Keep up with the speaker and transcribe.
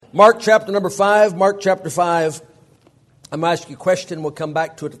Mark chapter number 5. Mark chapter 5. I'm going to ask you a question. We'll come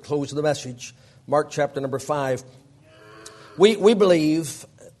back to it at the close of the message. Mark chapter number 5. I believe,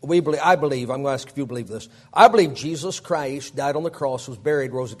 I'm going to ask if you believe this. I believe Jesus Christ died on the cross, was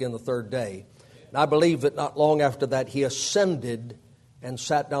buried, rose again the third day. And I believe that not long after that, he ascended and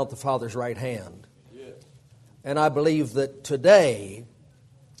sat down at the Father's right hand. And I believe that today,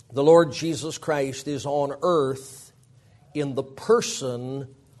 the Lord Jesus Christ is on earth in the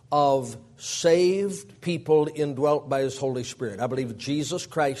person of saved people indwelt by His Holy Spirit. I believe Jesus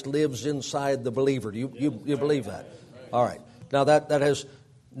Christ lives inside the believer. Do you believe that? All right. Now that has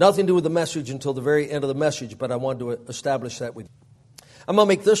nothing to do with the message until the very end of the message, but I wanted to establish that with you. I'm going to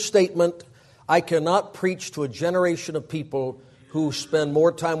make this statement. I cannot preach to a generation of people who spend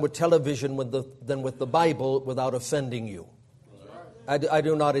more time with television than with the Bible without offending you. I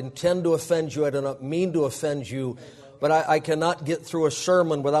do not intend to offend you. I do not mean to offend you. But I cannot get through a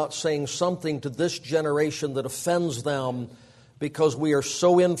sermon without saying something to this generation that offends them, because we are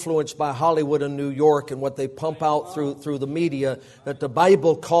so influenced by Hollywood and New York and what they pump out through the media that the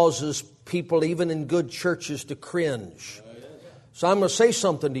Bible causes people, even in good churches, to cringe. So I'm going to say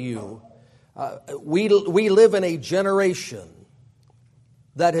something to you. We live in a generation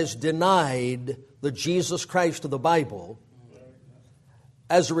that has denied the Jesus Christ of the Bible.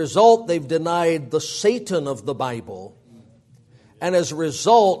 As a result, they've denied the Satan of the Bible. And as a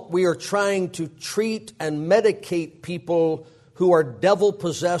result, we are trying to treat and medicate people who are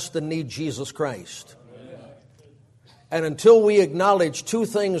devil-possessed and need Jesus Christ. And until we acknowledge two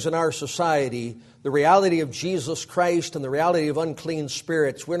things in our society, the reality of Jesus Christ and the reality of unclean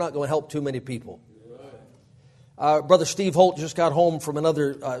spirits, we're not going to help too many people. Brother Steve Holt just got home from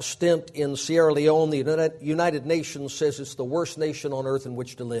another stint in Sierra Leone. The United Nations says it's the worst nation on earth in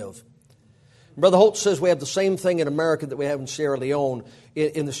which to live. Brother Holt says we have the same thing in America that we have in Sierra Leone.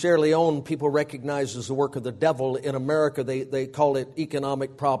 In the Sierra Leone, people recognize as the work of the devil. In America, they call it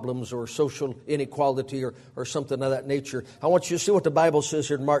economic problems or social inequality or something of that nature. I want you to see what the Bible says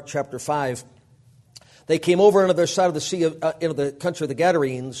here in Mark chapter 5. They came over on the other side of the sea, into the country of the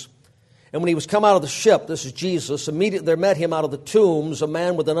Gadarenes. And when he was come out of the ship, this is Jesus, immediately there met him out of the tombs a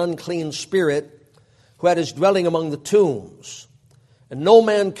man with an unclean spirit who had his dwelling among the tombs. And no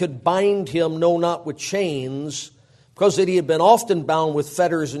man could bind him, no, not with chains, because that he had been often bound with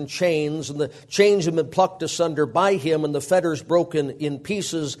fetters and chains, and the chains had been plucked asunder by him, and the fetters broken in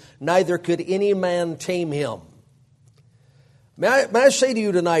pieces, neither could any man tame him. May I say to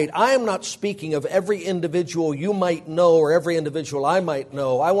you tonight, I am not speaking of every individual you might know or every individual I might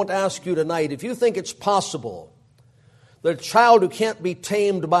know. I want to ask you tonight, if you think it's possible that a child who can't be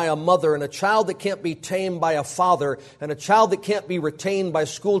tamed by a mother, and a child that can't be tamed by a father, and a child that can't be retained by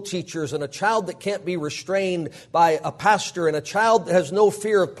school teachers, and a child that can't be restrained by a pastor, and a child that has no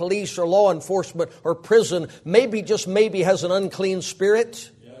fear of police or law enforcement or prison, maybe, just maybe, has an unclean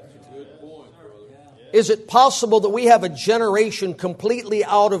spirit? Is it possible that we have a generation completely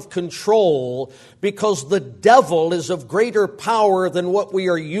out of control because the devil is of greater power than what we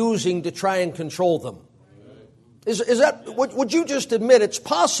are using to try and control them? Is that, would you just admit it's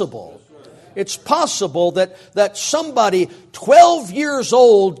possible? It's possible that somebody 12 years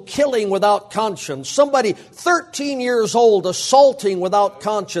old killing without conscience, somebody 13 years old assaulting without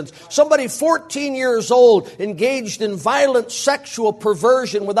conscience, somebody 14 years old engaged in violent sexual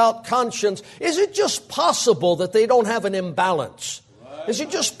perversion without conscience, is it just possible that they don't have an imbalance? Is it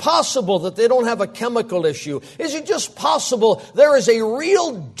just possible that they don't have a chemical issue? Is it just possible there is a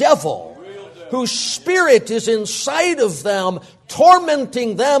real devil whose spirit is inside of them,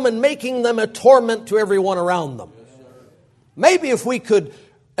 tormenting them and making them a torment to everyone around them? Maybe if we could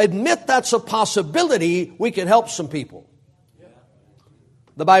admit that's a possibility, we could help some people.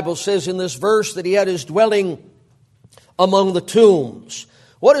 The Bible says in this verse that he had his dwelling among the tombs.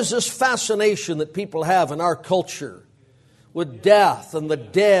 What is this fascination that people have in our culture with death and the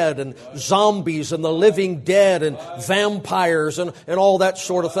dead and zombies and the living dead and vampires and all that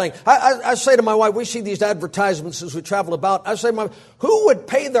sort of thing? I say to my wife, we see these advertisements as we travel about. I say to my wife, who would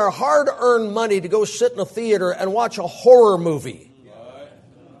pay their hard-earned money to go sit in a theater and watch a horror movie?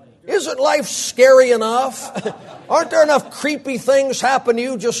 Isn't life scary enough? Aren't there enough creepy things happen to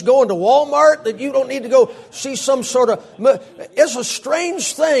you just going to Walmart that you don't need to go see some sort of... It's a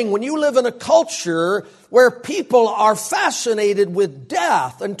strange thing when you live in a culture where people are fascinated with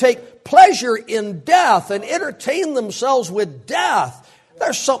death and take pleasure in death and entertain themselves with death.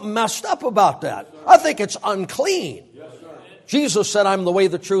 There's something messed up about that. I think it's unclean. Jesus said, I'm the way,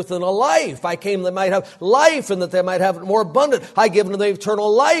 the truth, and the life. I came that they might have life and that they might have it more abundant. I give them the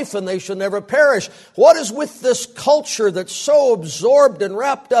eternal life and they shall never perish. What is with this culture that's so absorbed and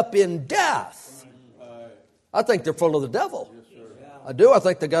wrapped up in death? I think they're full of the devil. I do. I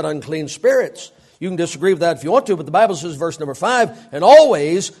think they got unclean spirits. You can disagree with that if you want to, but the Bible says, verse number 5, and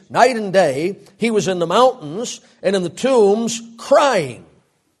always, night and day, he was in the mountains and in the tombs crying.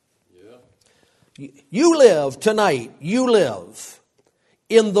 You live tonight, you live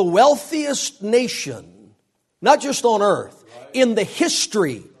in the wealthiest nation, not just on earth, in the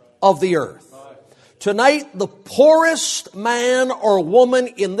history of the earth. Tonight, the poorest man or woman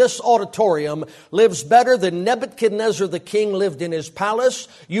in this auditorium lives better than Nebuchadnezzar the king lived in his palace.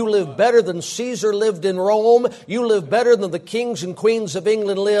 You live better than Caesar lived in Rome. You live better than the kings and queens of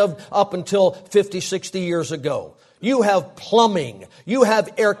England lived up until 50, 60 years ago. You have plumbing, you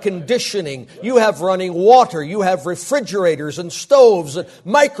have air conditioning, you have running water, you have refrigerators and stoves and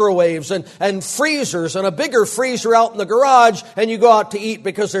microwaves and freezers and a bigger freezer out in the garage, and you go out to eat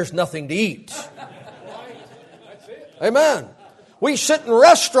because there's nothing to eat. Amen. We sit in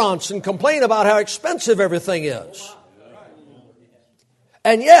restaurants and complain about how expensive everything is.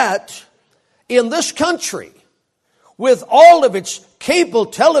 And yet, in this country, with all of its cable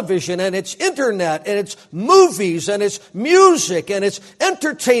television and its internet and its movies and its music and its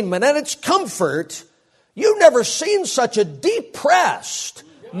entertainment and its comfort, you've never seen such a depressed,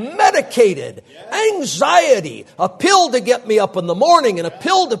 medicated anxiety, a pill to get me up in the morning and a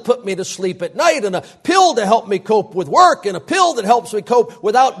pill to put me to sleep at night and a pill to help me cope with work and a pill that helps me cope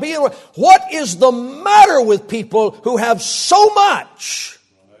without being. What is the matter with people who have so much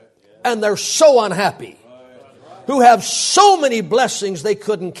and they're so unhappy? Who have so many blessings they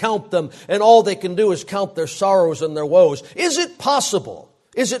couldn't count them, and all they can do is count their sorrows and their woes. Is it possible?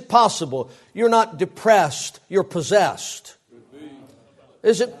 Is it possible you're not depressed, you're possessed?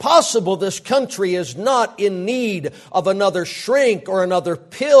 Is it possible this country is not in need of another shrink or another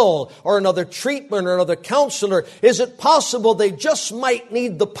pill or another treatment or another counselor? Is it possible they just might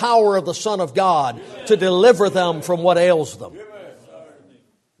need the power of the Son of God to deliver them from what ails them?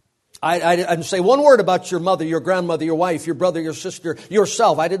 I didn't say one word about your mother, your grandmother, your wife, your brother, your sister,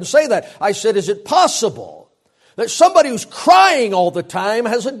 yourself. I didn't say that. I said, is it possible that somebody who's crying all the time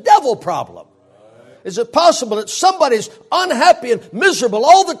has a devil problem? Is it possible that somebody who's unhappy and miserable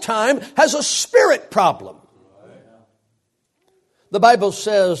all the time has a spirit problem? The Bible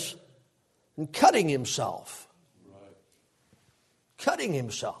says, cutting himself. Cutting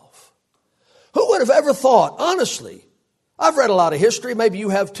himself. Who would have ever thought, honestly, I've read a lot of history, maybe you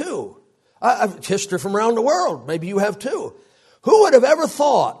have too. History from around the world, maybe you have too. Who would have ever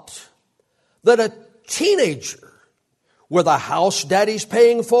thought that a teenager with a house daddy's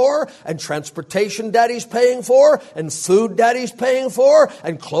paying for, and transportation daddy's paying for, and food daddy's paying for,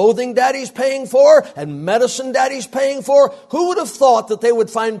 and clothing daddy's paying for, and medicine daddy's paying for, who would have thought that they would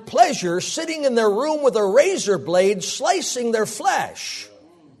find pleasure sitting in their room with a razor blade slicing their flesh?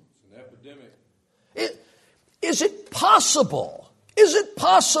 It's an epidemic. Is it possible? Is it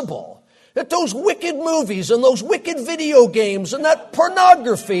possible that those wicked movies and those wicked video games and that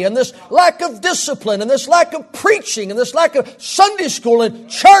pornography and this lack of discipline and this lack of preaching and this lack of Sunday school and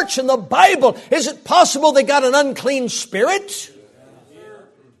church and the Bible, is it possible they got an unclean spirit?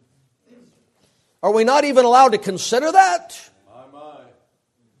 Are we not even allowed to consider that?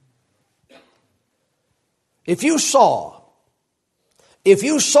 If you saw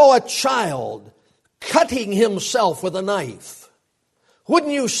a child cutting himself with a knife,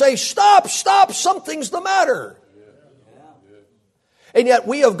 wouldn't you say, stop, something's the matter? And yet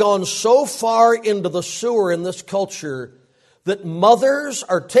we have gone so far into the sewer in this culture that mothers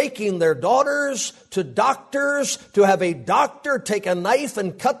are taking their daughters to doctors to have a doctor take a knife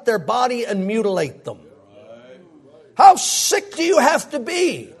and cut their body and mutilate them. How sick do you have to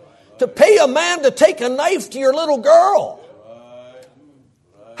be to pay a man to take a knife to your little girl?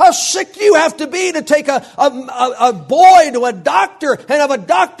 How sick do you have to be to take a boy to a doctor and have a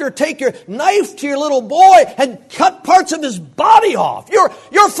doctor take your knife to your little boy and cut parts of his body off?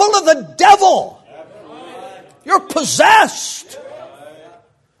 You're full of the devil. You're possessed.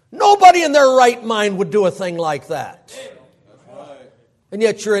 Nobody in their right mind would do a thing like that. And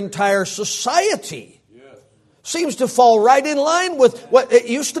yet your entire society seems to fall right in line with what it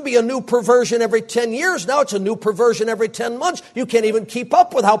used to be a new perversion every 10 years. Now it's a new perversion every 10 months. You can't even keep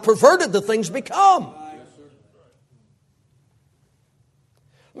up with how perverted the things become.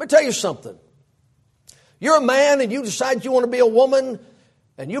 Let me tell you something. You're a man and you decide you want to be a woman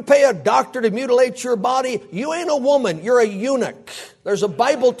and you pay a doctor to mutilate your body. You ain't a woman. You're a eunuch. There's a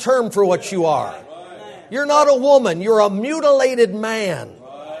Bible term for what you are. You're not a woman. You're a mutilated man.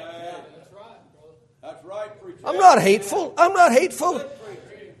 That's right, preacher. I'm not hateful. I'm not hateful.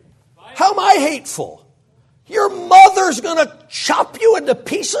 How am I hateful? Your mother's going to chop you into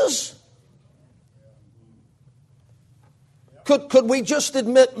pieces? Could we just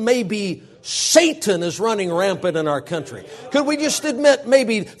admit maybe Satan is running rampant in our country? Could we just admit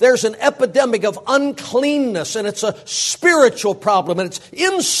maybe there's an epidemic of uncleanness and it's a spiritual problem and it's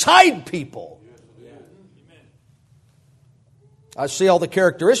inside people? I see all the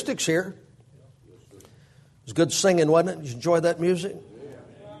characteristics here. It was good singing, wasn't it? Did you enjoy that music?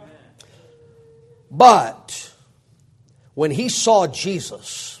 But when he saw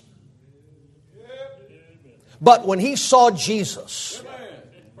Jesus, when he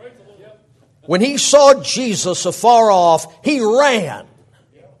saw Jesus afar off, he ran.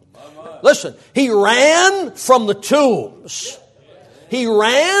 Listen, he ran from the tombs. He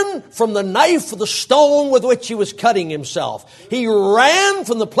ran from the knife or the stone with which he was cutting himself. He ran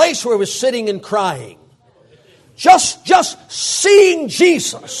from the place where he was sitting and crying. Just seeing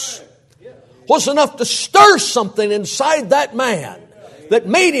Jesus was enough to stir something inside that man that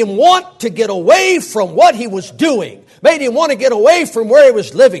made him want to get away from what he was doing, made him want to get away from where he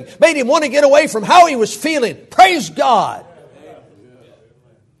was living, made him want to get away from how he was feeling. Praise God.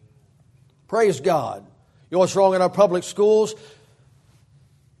 Praise God. You know what's wrong in our public schools?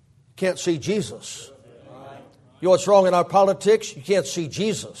 Can't see Jesus. You know what's wrong in our politics? You can't see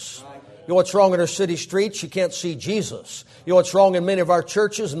Jesus. You know what's wrong in our city streets? You can't see Jesus. You know what's wrong in many of our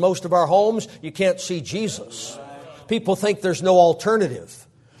churches and most of our homes? You can't see Jesus. People think there's no alternative.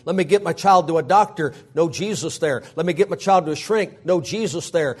 Let me get my child to a doctor. No Jesus there. Let me get my child to a shrink. No Jesus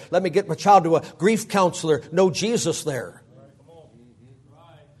there. Let me get my child to a grief counselor. No Jesus there.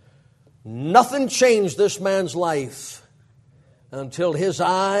 Nothing changed this man's life until his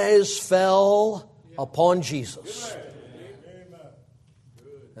eyes fell upon Jesus.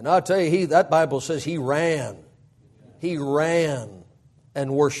 And I'll tell you, that Bible says he ran. He ran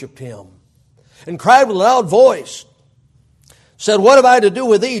and worshiped him. And cried with a loud voice, said, "What have I to do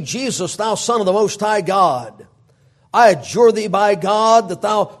with thee, Jesus, thou Son of the Most High God? I adjure thee by God that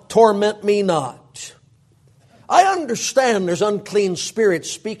thou torment me not." I understand there's unclean spirits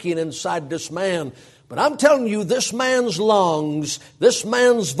speaking inside this man, but I'm telling you, this man's lungs, this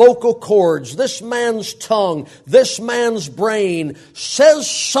man's vocal cords, this man's tongue, this man's brain says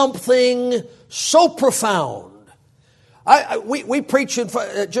something so profound. We preached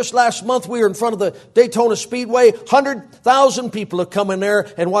just last month. We were in front of the Daytona Speedway. 100,000 people have come in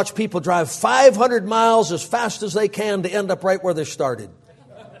there and watched people drive 500 miles as fast as they can to end up right where they started.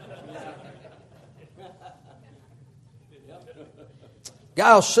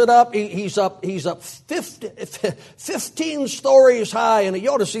 Guy will sit up. He's up 15 stories high, and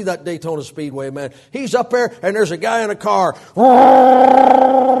you ought to see that Daytona Speedway, man. He's up there, and there's a guy in a car.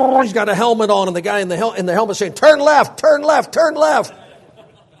 He's got a helmet on, and the guy in the helmet saying, "Turn left, turn left, turn left."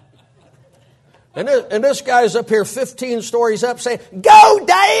 And this guy's up here 15 stories up saying, "Go,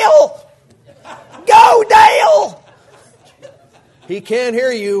 Dale! Go, Dale!" He can't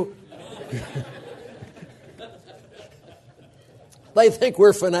hear you. They think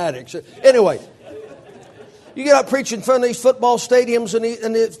we're fanatics. Anyway, you get up preaching in front of these football stadiums and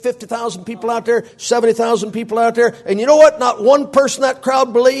the 50,000 people out there, 70,000 people out there, and you know what? Not one person in that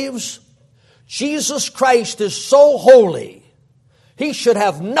crowd believes. Jesus Christ is so holy, he should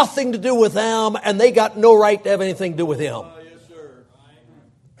have nothing to do with them, and they got no right to have anything to do with him. Yes, sir.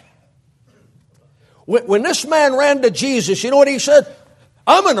 When this man ran to Jesus, you know what he said?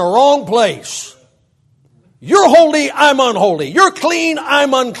 "I'm in the wrong place. You're holy, I'm unholy. You're clean,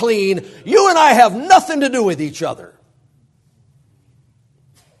 I'm unclean. You and I have nothing to do with each other."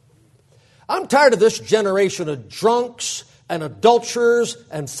 I'm tired of this generation of drunks and adulterers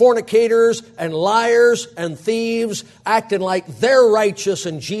and fornicators and liars and thieves acting like they're righteous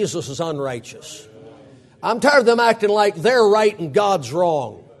and Jesus is unrighteous. I'm tired of them acting like they're right and God's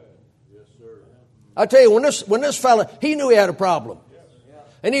wrong. I tell you, when this fella, he knew he had a problem.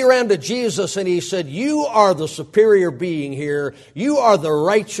 And he ran to Jesus and he said, "You are the superior being here. You are the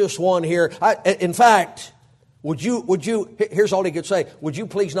righteous one here. In fact, would you, here's all he could say, would you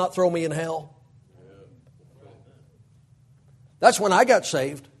please not throw me in hell?" That's when I got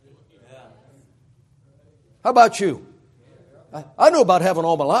saved. How about you? I knew about heaven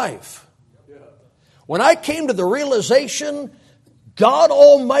all my life. When I came to the realization God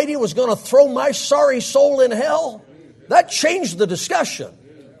Almighty was going to throw my sorry soul in hell, that changed the discussion.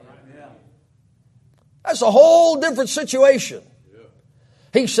 That's a whole different situation.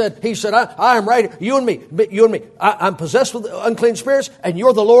 He said, I am right. You and me. I'm possessed with unclean spirits, and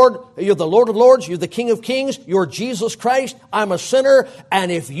you're the Lord of Lords, you're the King of Kings, you're Jesus Christ. I'm a sinner,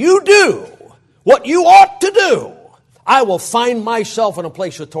 and if you do what you ought to do, I will find myself in a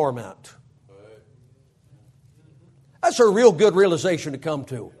place of torment. That's a real good realization to come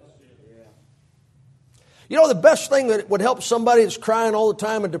to. You know, the best thing that would help somebody that's crying all the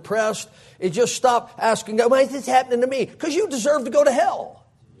time and depressed is just stop asking God, why is this happening to me? Because you deserve to go to hell.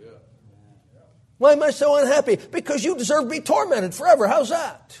 Why am I so unhappy? Because you deserve to be tormented forever. How's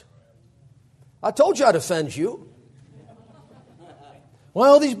that? I told you I'd offend you. Why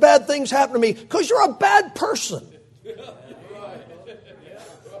all these bad things happen to me? Because you're a bad person.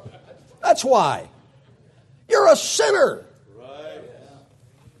 That's why. You're a sinner.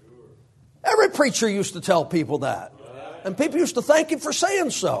 Every preacher used to tell people that. And people used to thank him for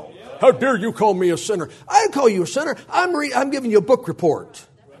saying so. How dare you call me a sinner? I didn't call you a sinner. I'm giving you a book report.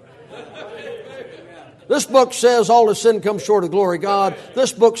 This book says all the sin comes short of the glory of God.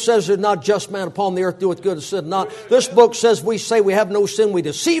 This book says there's not just man upon the earth doeth good and sin not. This book says we say we have no sin. We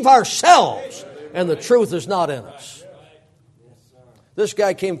deceive ourselves and the truth is not in us. This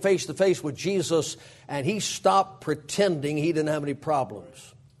guy came face to face with Jesus and he stopped pretending he didn't have any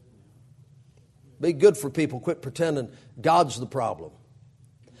problems. Be good for people. Quit pretending God's the problem.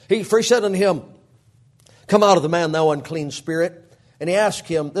 He said unto him, come out of the man, thou unclean spirit. And he asked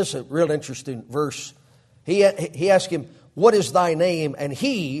him, this is a real interesting verse. He asked him, what is thy name? And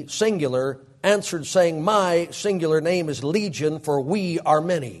he, singular, answered saying, my singular name is Legion, for we are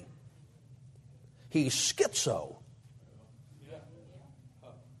many. He's schizo.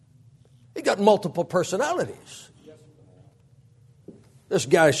 He got multiple personalities. This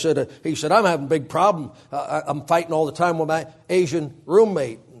guy said, I'm having a big problem. I'm fighting all the time with my Asian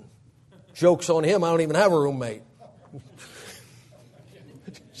roommate. Joke's on him, I don't even have a roommate.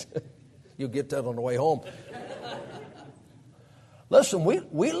 You'll get that on the way home. Listen,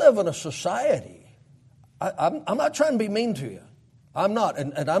 we live in a society. I'm not trying to be mean to you. I'm not.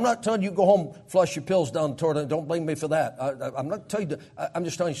 And I'm not telling you go home, flush your pills down the toilet. Don't blame me for that. I'm not telling you. I'm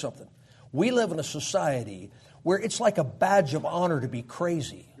just telling you something. We live in a society where it's like a badge of honor to be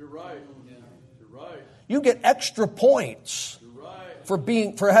crazy. You're right. You're right. You get extra points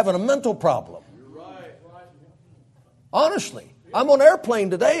for having a mental problem. You're right. Honestly. I'm on an airplane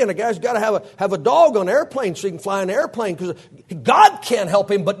today, and a guy's got to have a dog on an airplane so he can fly an airplane because God can't help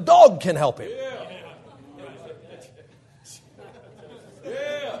him, but dog can help him. Yeah.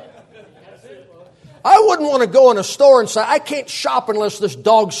 I wouldn't want to go in a store and say, I can't shop unless this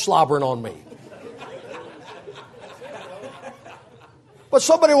dog's slobbering on me. But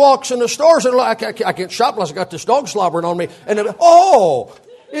somebody walks in the stores and I can't shop unless I got this dog slobbering on me. And they're, oh,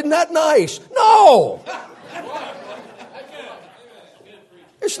 isn't that nice? No.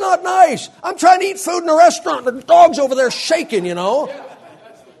 It's not nice. I'm trying to eat food in a restaurant. The dog's over there shaking, you know.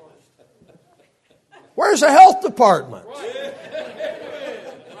 Where's the health department?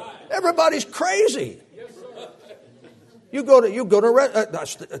 Everybody's crazy. You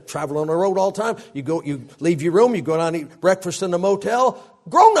travel on the road all the time. You leave your room. You go down and eat breakfast in the motel.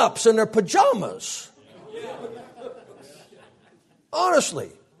 Grown-ups in their pajamas. Honestly,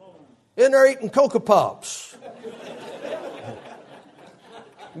 in there eating Cocoa Pops.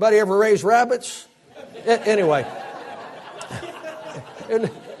 Anybody ever raise rabbits? Anyway.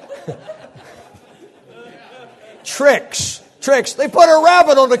 Tricks. They put a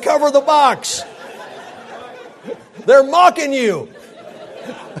rabbit on the cover of the box. They're mocking you.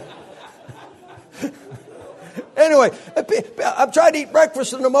 Anyway, I'm trying to eat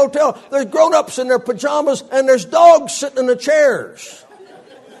breakfast in the motel. There's grown-ups in their pajamas and there's dogs sitting in the chairs.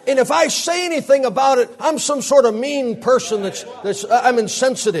 And if I say anything about it, I'm some sort of mean person I'm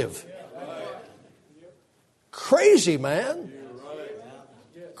insensitive. Crazy, man.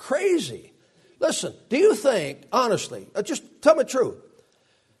 Crazy. Listen, do you think, honestly, just tell me the truth,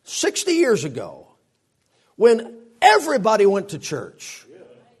 60 years ago, when everybody went to church,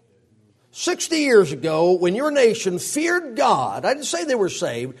 60 years ago, when your nation feared God, I didn't say they were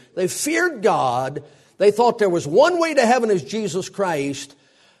saved, they feared God, they thought there was one way to heaven is Jesus Christ,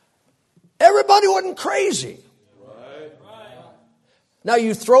 everybody wasn't crazy. Now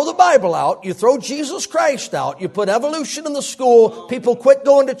you throw the Bible out, you throw Jesus Christ out, you put evolution in the school, people quit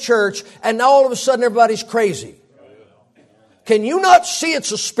going to church, and now all of a sudden everybody's crazy. Can you not see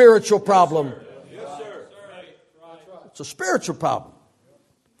it's a spiritual problem? Yes, sir. It's a spiritual problem.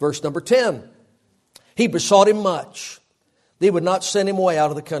 Verse number 10. He besought him much. They would not send him away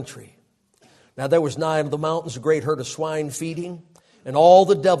out of the country. Now there was nigh unto the mountains a great herd of swine feeding, and all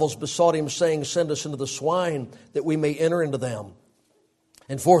the devils besought him, saying, send us into the swine, that we may enter into them.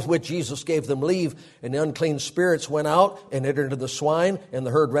 And forthwith Jesus gave them leave, and the unclean spirits went out and entered into the swine, and the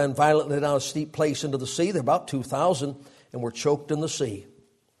herd ran violently down a steep place into the sea. They're about 2,000, and were choked in the sea.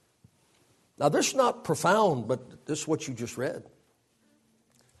 Now, this is not profound, but this is what you just read.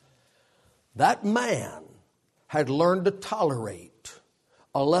 That man had learned to tolerate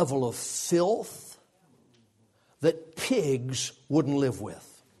a level of filth that pigs wouldn't live with.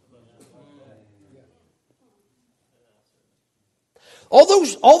 All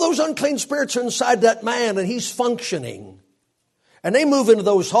those unclean spirits are inside that man, and he's functioning. And they move into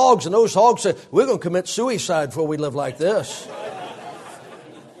those hogs, and those hogs say, we're going to commit suicide before we live like this.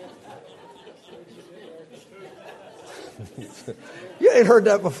 You ain't heard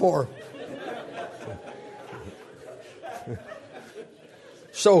that before.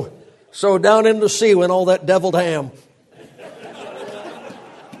 So down in the sea went all that deviled ham.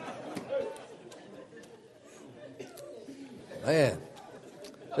 Man,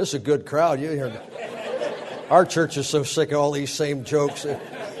 this is a good crowd. You hear that? Our church is so sick of all these same jokes.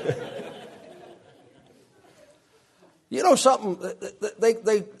 You know something?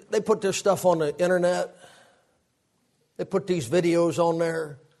 They put this stuff on the internet. They put these videos on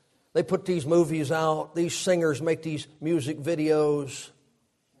there. They put these movies out. These singers make these music videos.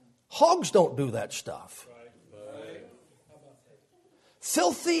 Hogs don't do that stuff.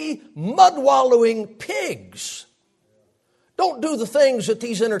 Filthy, mud-wallowing pigs don't do the things that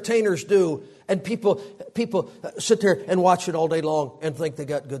these entertainers do, and people sit there and watch it all day long and think they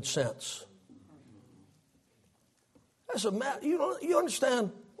got good sense. That's a mess. You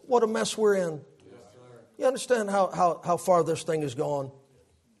understand what a mess we're in? You understand how far this thing has gone?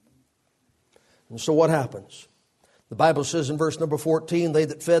 And so what happens? The Bible says in verse number 14, they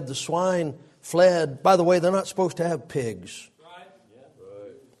that fed the swine fled. By the way, they're not supposed to have pigs.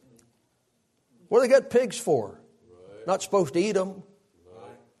 What do they got pigs for? Not supposed to eat them.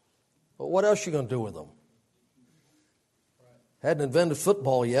 But what else are you going to do with them? Hadn't invented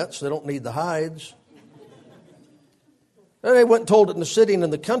football yet, so they don't need the hides. Then they went and told it in the city and in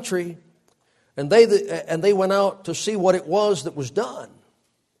the country, and they went out to see what it was that was done.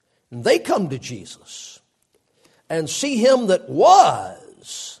 And they come to Jesus and see him that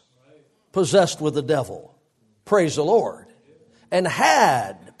was possessed with the devil. Praise the Lord. And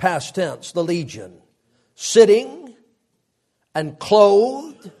had, past tense, the legion, sitting and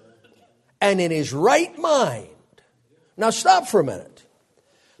clothed and in his right mind. Now stop for a minute.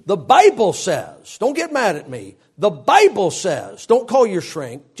 The Bible says, don't get mad at me. The Bible says, don't call your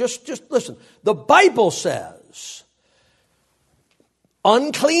shrink, just listen. The Bible says,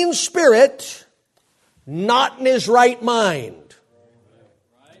 unclean spirit, not in his right mind.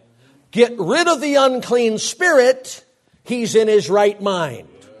 Get rid of the unclean spirit, he's in his right mind.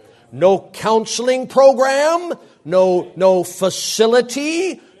 No counseling program, no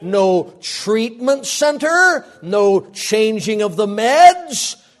facility, no treatment center, no changing of the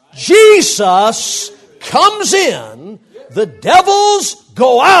meds. Jesus comes in, the devils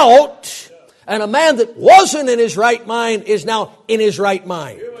go out, and a man that wasn't in his right mind is now in his right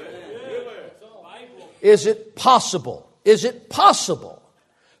mind. Is it possible? Is it possible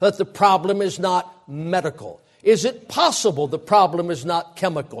that the problem is not medical? Is it possible the problem is not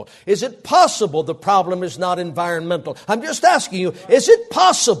chemical? Is it possible the problem is not environmental? I'm just asking you, is it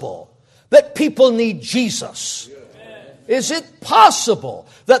possible that people need Jesus? Is it possible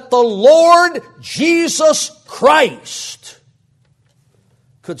that the Lord Jesus Christ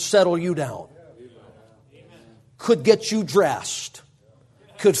could settle you down, could get you dressed,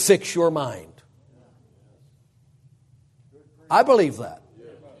 could fix your mind? I believe that.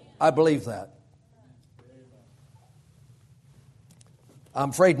 I believe that.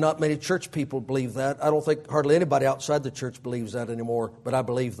 I'm afraid not many church people believe that. I don't think hardly anybody outside the church believes that anymore, but I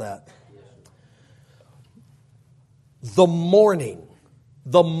believe that. The morning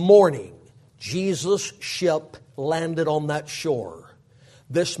Jesus' ship landed on that shore,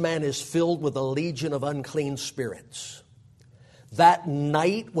 this man is filled with a legion of unclean spirits. That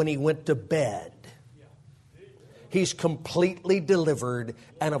night when he went to bed, he's completely delivered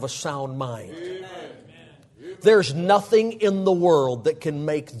and of a sound mind. There's nothing in the world that can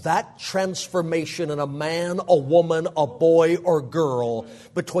make that transformation in a man, a woman, a boy, or girl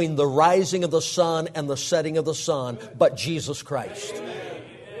between the rising of the sun and the setting of the sun but Jesus Christ.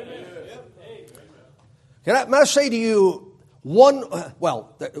 May I say to you,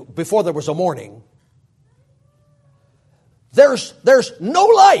 before there was a morning, there's no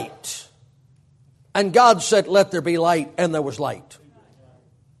light. And God said, let there be light, and there was light.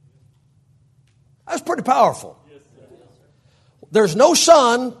 That's pretty powerful. There's no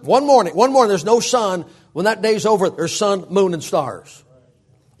sun. One morning, there's no sun. When that day's over, there's sun, moon, and stars.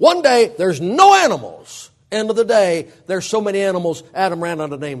 One day, there's no animals. End of the day, there's so many animals, Adam ran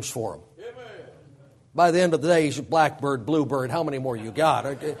out of names for them. By the end of the day, he's a blackbird, bluebird. How many more you got?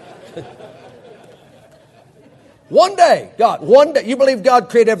 Okay. One day, God, one day. You believe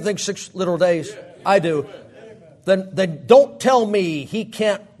God created everything 6 literal days? I do. Then don't tell me He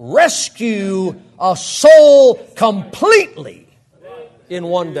can't rescue a soul completely in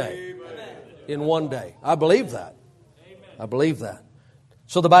one day. In one day. I believe that. I believe that.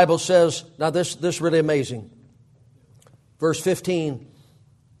 So the Bible says, now this is really amazing. Verse 15,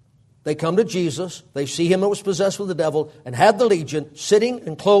 they come to Jesus, they see Him that was possessed with the devil and had the legion, sitting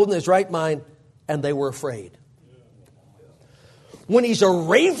and clothed in His right mind, and they were afraid. When He's a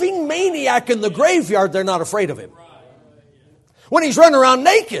raving maniac in the graveyard, they're not afraid of Him. When He's running around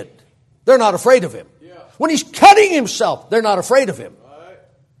naked, they're not afraid of Him. When He's cutting Himself, they're not afraid of Him.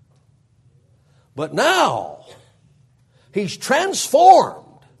 But now, He's transformed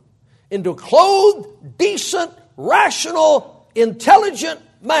into a clothed, decent, rational, intelligent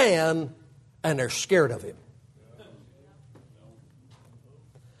man, and they're scared of Him.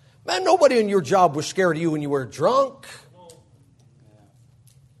 Man, nobody in your job was scared of you when you were drunk.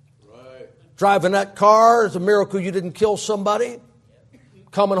 Driving that car is a miracle you didn't kill somebody.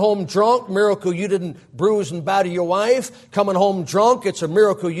 Coming home drunk, miracle you didn't bruise and batter your wife. Coming home drunk, it's a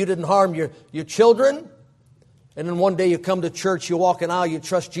miracle you didn't harm your children. And then one day you come to church, you walk an aisle, you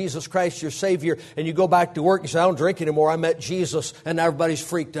trust Jesus Christ, your Savior, and you go back to work, you say, I don't drink anymore, I met Jesus, and everybody's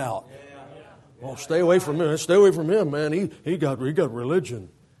freaked out. Oh, stay away from him. Stay away from him, man. He got religion.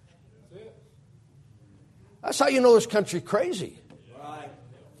 That's how you know this country's crazy.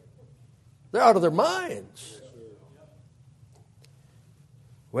 They're out of their minds.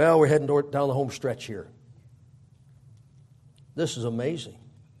 Well, we're heading down the home stretch here. This is amazing.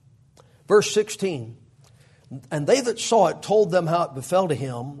 Verse 16. And they that saw it told them how it befell to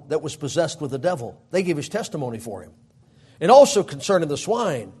him that was possessed with the devil. They gave his testimony for him. And also concerning the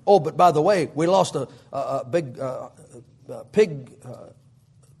swine. Oh, but by the way, we lost a big pig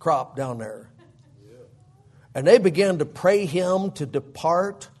crop down there. And they began to pray him to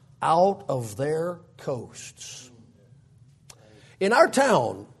depart out of their coasts. In our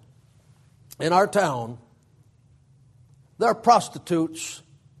town, there are prostitutes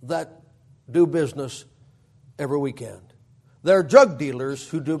that do business every weekend. There are drug dealers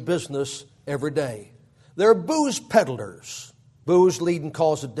who do business every day. There are booze peddlers. Booze, leading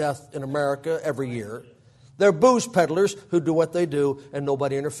cause of death in America every year. There are booze peddlers who do what they do and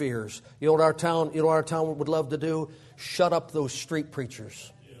nobody interferes. You know what our town would love to do? Shut up those street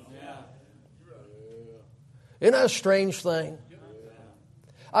preachers. Isn't that a strange thing?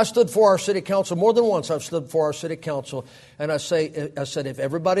 I stood for our city council more than once. I've stood for our city council, and I said, if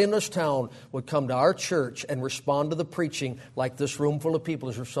everybody in this town would come to our church and respond to the preaching like this room full of people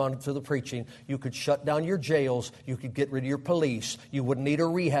is responding to the preaching, you could shut down your jails. You could get rid of your police. You wouldn't need a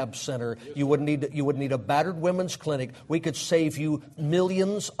rehab center. You wouldn't need a battered women's clinic. We could save you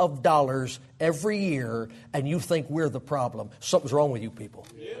millions of dollars every year, and you think we're the problem. Something's wrong with you people.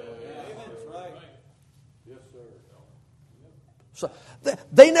 So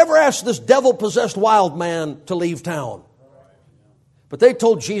they never asked this devil-possessed wild man to leave town. But they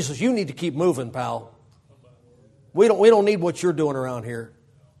told Jesus, you need to keep moving, pal. We don't need what you're doing around here.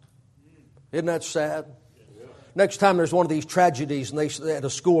 Isn't that sad? Next time there's one of these tragedies and they at a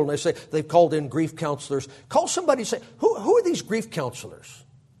school and they say they've called in grief counselors, call somebody and say, who are these grief counselors?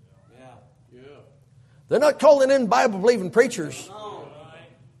 They're not calling in Bible-believing preachers.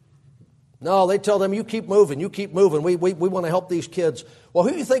 No, they tell them, you keep moving, you keep moving. We want to help these kids. Well,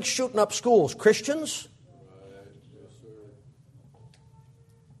 who do you think's shooting up schools? Christians?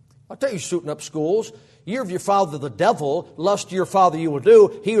 I'll tell you who's shooting up schools. You're of your father the devil. Lust to your father you will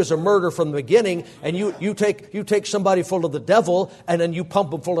do. He was a murderer from the beginning. And you take somebody full of the devil and then you pump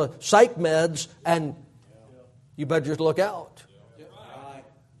them full of psych meds and you better just look out.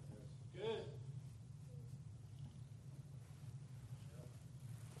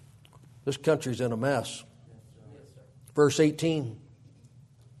 This country's in a mess. Verse 18.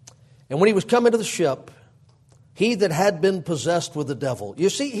 And when he was coming to the ship, he that had been possessed with the devil.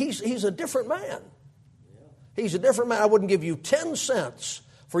 You see, he's a different man. He's a different man. I wouldn't give you 10 cents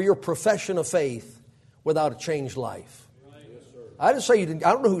for your profession of faith without a changed life. I didn't say you didn't.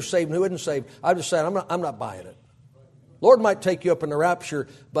 I don't know who's saved and who isn't saved. I just said I'm not buying it. Lord might take you up in the rapture,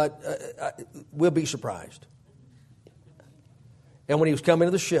 but we'll be surprised. And when he was coming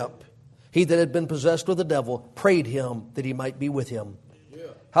to the ship, he that had been possessed with the devil prayed him that he might be with him.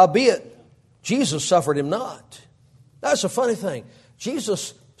 Howbeit, Jesus suffered him not. That's a funny thing.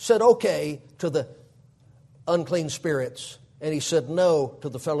 Jesus said okay to the unclean spirits, And he said no to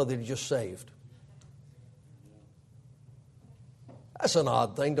the fellow that he just saved. That's an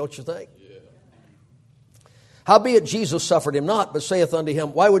odd thing, don't you think? Yeah. Howbeit Jesus suffered him not, but saith unto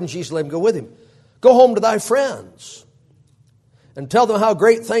him, why wouldn't Jesus let him go with him? Go home to thy friends, and tell them how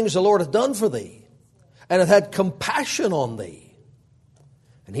great things the Lord hath done for thee, and hath had compassion on thee.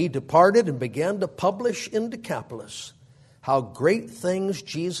 And he departed and began to publish in Decapolis how great things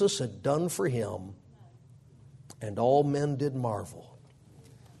Jesus had done for him, and all men did marvel.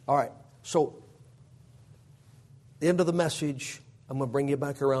 All right, so the end of the message, I'm going to bring you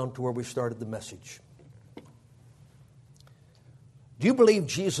back around to where we started the message. Do you believe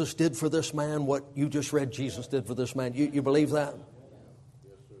Jesus did for this man what you just read Jesus did for this man? You believe that?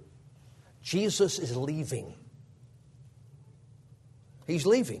 Yes, sir. Jesus is leaving. He's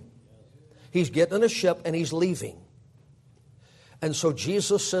leaving. He's getting in a ship and he's leaving. And so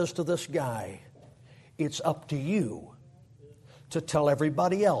Jesus says to this guy, it's up to you to tell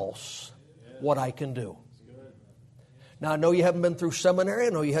everybody else what I can do. Now, I know you haven't been through seminary. I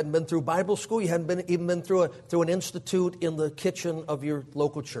know you hadn't been through Bible school. You hadn't even been through an institute in the kitchen of your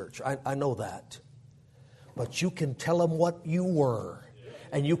local church. I know that. But you can tell them what you were.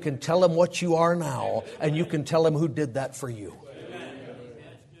 And you can tell them what you are now. And you can tell them who did that for you.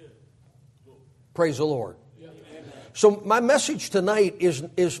 Praise the Lord. So my message tonight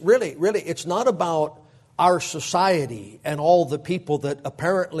is really, it's not about our society and all the people that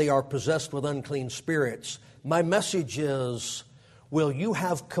apparently are possessed with unclean spirits. My message is, will you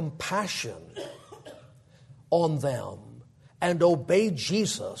have compassion on them and obey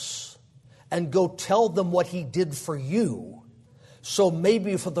Jesus and go tell them what he did for you, so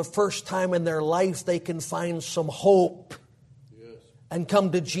maybe for the first time in their life they can find some hope and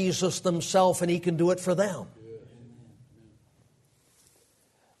come to Jesus themselves and he can do it for them.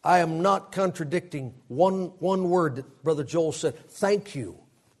 I am not contradicting one word that Brother Joel said. Thank you.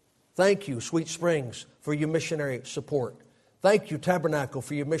 Thank you, Sweet Springs, for your missionary support. Thank you, Tabernacle,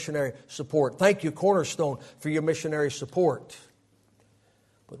 for your missionary support. Thank you, Cornerstone, for your missionary support.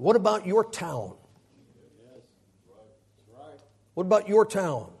 But what about your town? What about your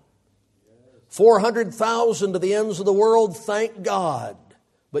town? 400,000 to the ends of the world, thank God.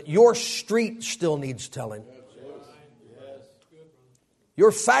 But your street still needs telling.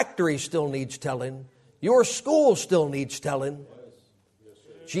 Your factory still needs telling. Your school still needs telling.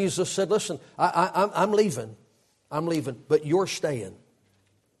 Jesus said, listen, I'm leaving. I'm leaving, but you're staying.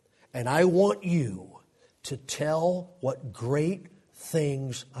 And I want you to tell what great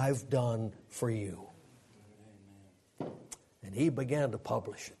things I've done for you. And he began to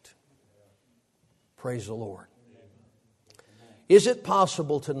publish it. Praise the Lord. Is it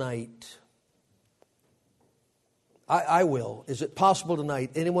possible tonight? I will. Is it possible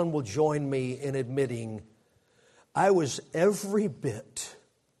tonight anyone will join me in admitting I was every bit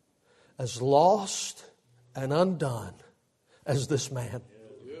as lost and undone as this man?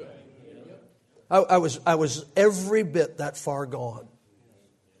 I was every bit that far gone.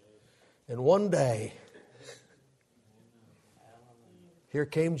 And one day, here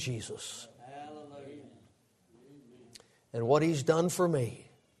came Jesus. And what he's done for me,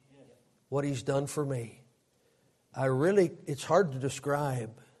 it's hard to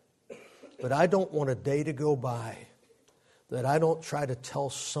describe, but I don't want a day to go by that I don't try to tell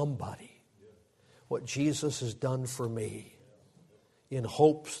somebody what Jesus has done for me in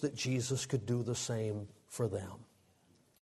hopes that Jesus could do the same for them.